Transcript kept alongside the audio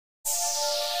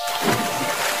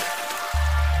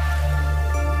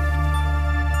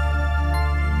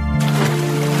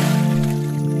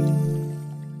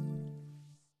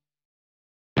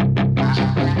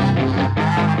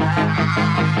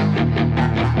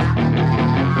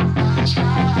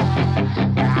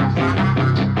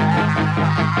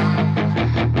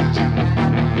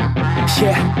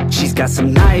got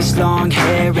some nice long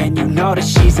hair, and you know that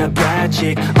she's a bad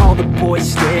chick. All the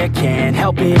boys stare, can't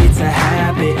help it, it's a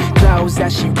habit. Clothes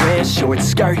that she wears, short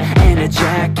skirt and a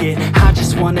jacket. I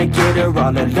just wanna get her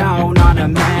all alone on a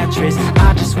mattress.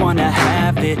 I just wanna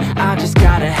have it, I just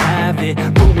gotta have it.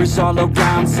 Rumors all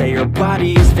around say her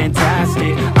body is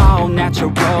fantastic. All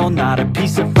natural, not a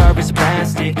piece of fur is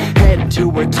plastic. Head to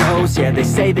her toes, yeah, they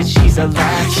say that she's a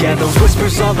latch. Yeah, those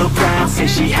whispers all around say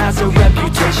she has a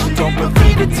reputation. Don't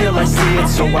believe it till I see it,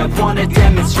 so I want a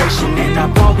demonstration. And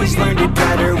I've always learned it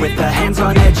better with a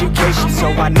hands-on education. So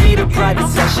I need a private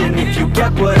session if you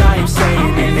get what I am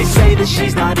saying. And they say that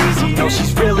she's not easy, no,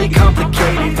 she's really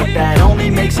complicated. But that only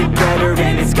makes it better,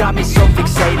 and it's got me so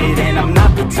fixated. And I'm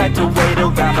not the type to wait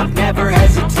around, I've never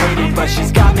hesitated. But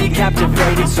she's got me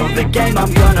captivated, so the game,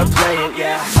 I'm gonna play it,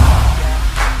 yeah.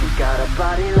 She's got a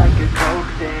body like a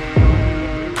coke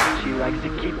thing. She likes to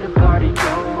keep the party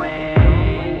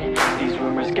going. These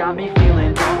rumors got me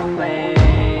feeling lonely.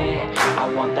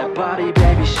 I want that body,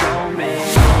 baby, show me.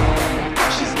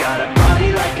 She's got a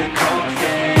body like a coke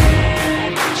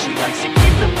thing. She likes to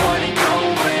keep the party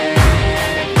going.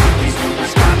 These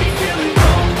rumors got me feeling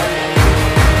lonely.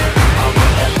 I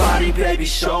want that body, baby,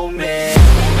 show me.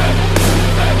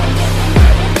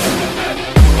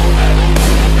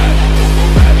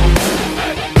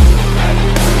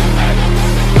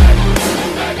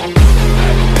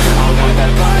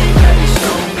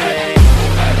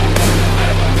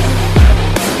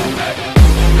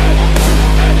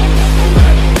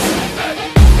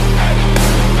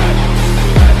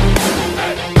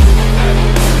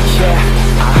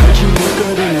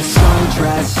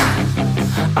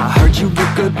 I heard you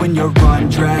look good when you're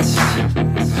undressed.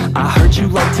 I heard you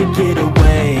like to get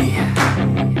away.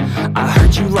 I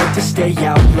heard you like to stay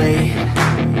out late.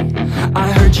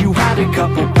 I heard you had a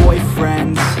couple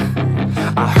boyfriends.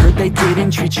 I heard they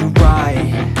didn't treat you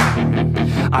right.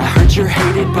 I heard you're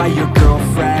hated by your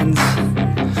girlfriends,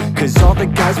 'cause all the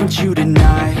guys want you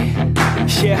tonight.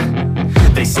 Yeah,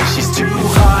 they say she's too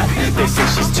hot, they say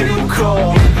she's too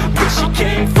cold. Where she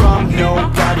came from,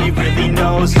 nobody really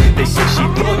knows. They say she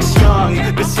looks young,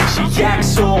 but say she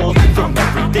acts old. From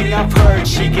everything I've heard,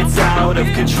 she gets out of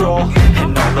control.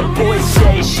 And all the boys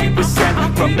say she was sent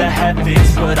from the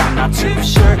heavens, but I'm not too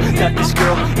sure that this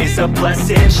girl is a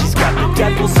blessing. She's got the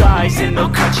devil's eyes, and they'll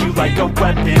cut you like a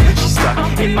weapon. She's stuck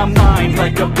in my mind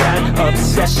like a bad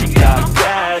obsession. Got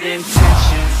bad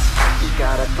intentions. She's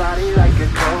got a body like a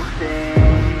coke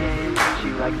thing. She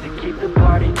likes to keep the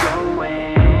party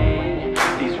going.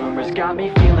 These rumors got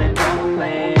me feeling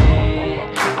lonely.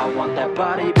 I want that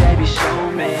body, baby,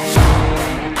 show me.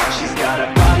 She's got a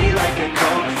body like a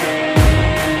coke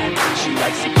thing. She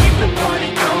likes to keep the party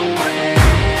going.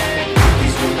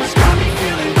 These rumors got me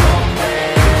feeling lonely.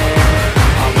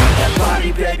 I want that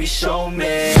body, baby, show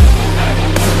me.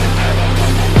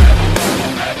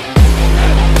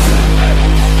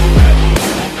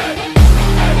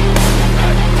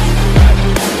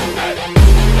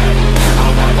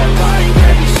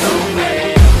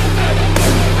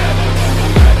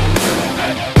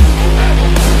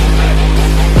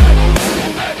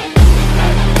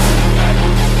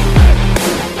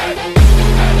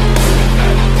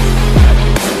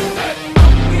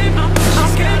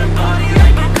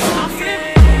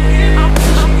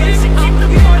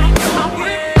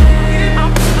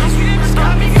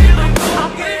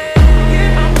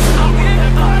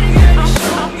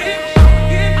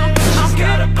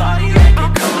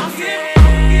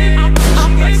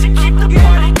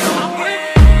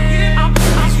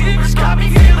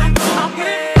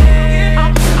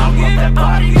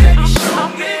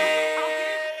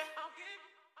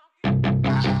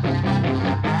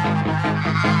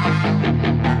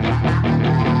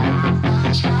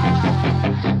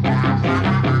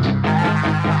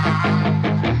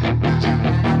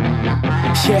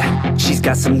 Yeah, she's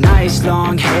got some nice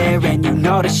long hair, and you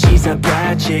know that she's a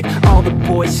bad chick. All the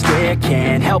boys stare,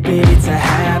 can't help it, it's a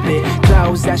habit.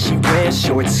 Clothes that she wears,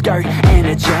 short skirt and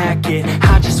a jacket.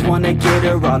 I just wanna get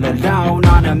her all alone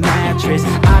on a mattress.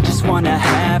 I just wanna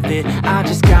have it, I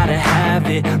just gotta have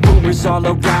it. Rumors all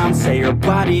around say her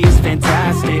body is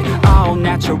fantastic. All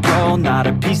natural, not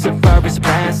a piece of fur is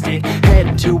plastic.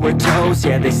 Head to her toes,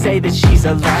 yeah, they say that she's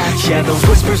a latch. Yeah, those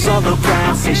whispers all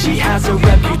around say she has a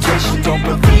reputation. Don't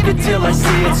believe it till I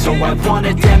see it, so I want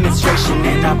a demonstration.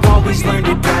 And I've always learned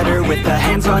it better with a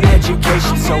hands-on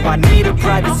education. So I need a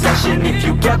private session if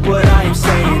you get what I am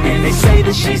saying. And they say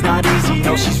that she's not easy,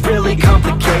 no, she's really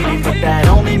complicated. But that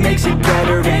only makes it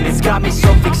better, and it's got me so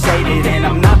fixated. And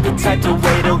I'm not the type to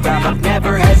wait around, I've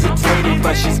never hesitated.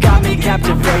 But she's got me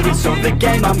captivated, so the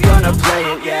game, I'm gonna play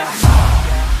it, yeah.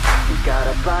 She's got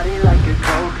a body like a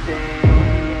coke thing.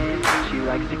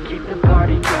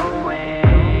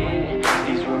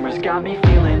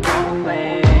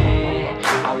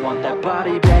 that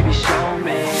body, baby, show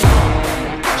me.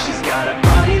 She's got a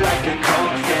body like a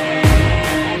coke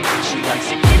fan. She likes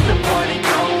to keep the party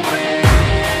going.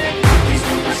 These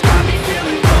rumors got me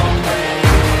feeling lonely.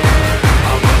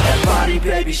 I want that body,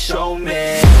 baby, show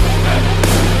me.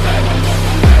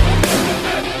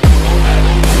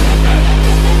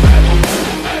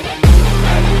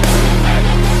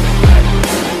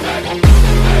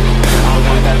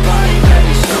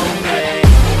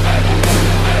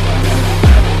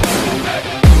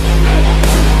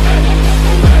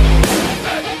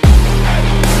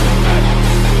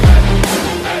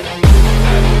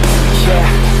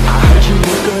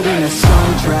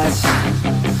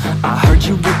 I heard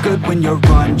you look good when you're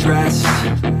undressed.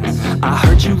 I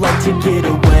heard you like to get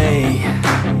away.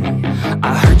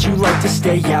 I heard you like to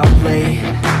stay out late.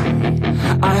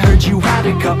 I heard you had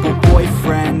a couple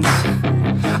boyfriends.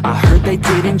 I heard they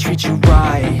didn't treat you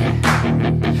right.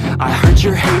 I heard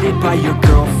you're hated by your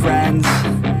girlfriends,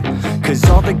 'cause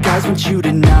all the guys want you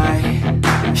tonight.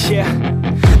 Yeah,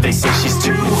 they say she's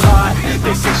too hot,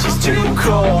 they say she's too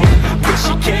cold. Where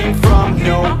she came from,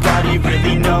 nobody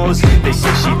really knows. They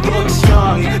say she looks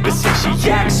young, but say she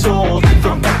acts old.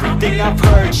 From everything I've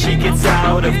heard, she gets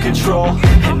out of control.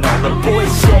 And all the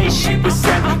boys say she was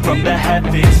sent from the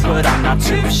heavens, but I'm not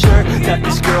too sure that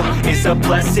this girl is a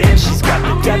blessing. She's got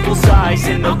the devil's eyes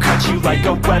and they'll cut you like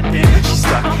a weapon. She's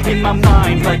stuck in my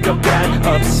mind like a bad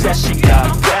obsession.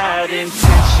 Got bad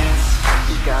intentions.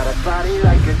 She got a body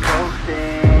like a coke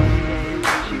thing.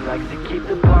 She likes to keep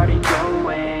the party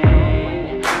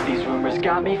going. These rumors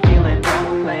got me feeling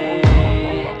lonely.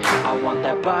 I want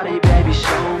that body, baby,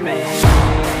 show me.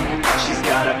 She's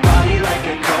got a body like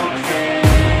a coke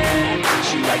fan.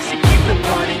 She likes to keep the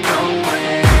party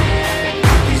going.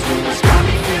 These rumors got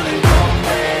me feeling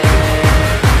lonely.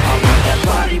 I want that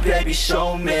body, baby,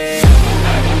 show me.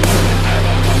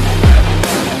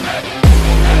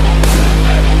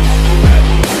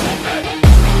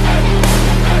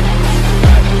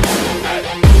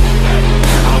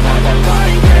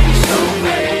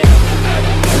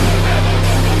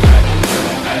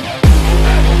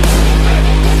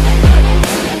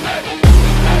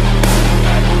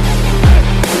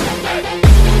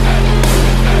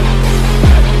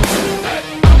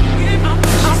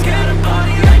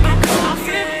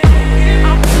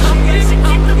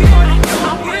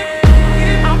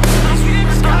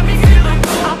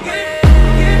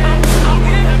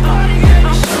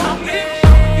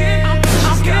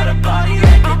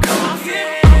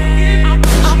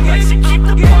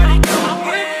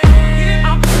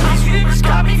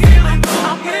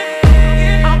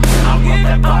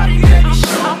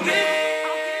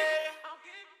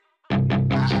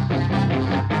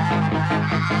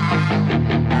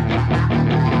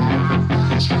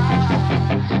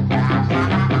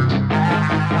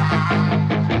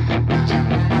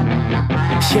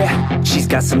 Yeah, she's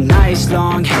got some nice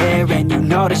long hair, and you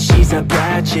know that she's a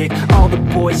bad chick. All the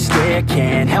boys stare,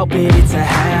 can't help it, it's a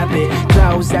habit.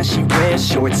 Clothes that she wears,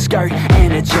 short skirt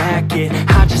and a jacket.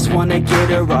 I just wanna get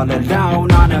her all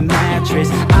alone on a mattress.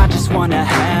 I just wanna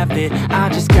have it, I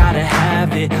just gotta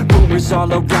have it. Rumors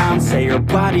all around say her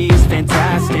body is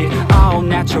fantastic. All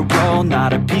natural,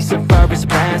 not a piece of fur is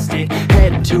plastic.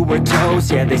 Head to her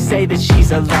toes, yeah, they say that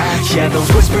she's a latch. Yeah, the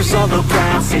whispers all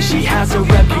around say she has a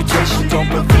reputation. Don't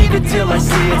believe it till I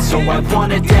see it, so I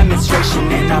want a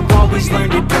demonstration. And I've always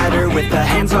learned it better with a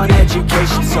hands-on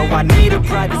education. So I need a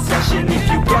private session if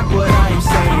you get what I am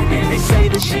saying. And they say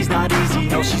that she's not easy,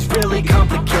 no, she's really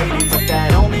complicated.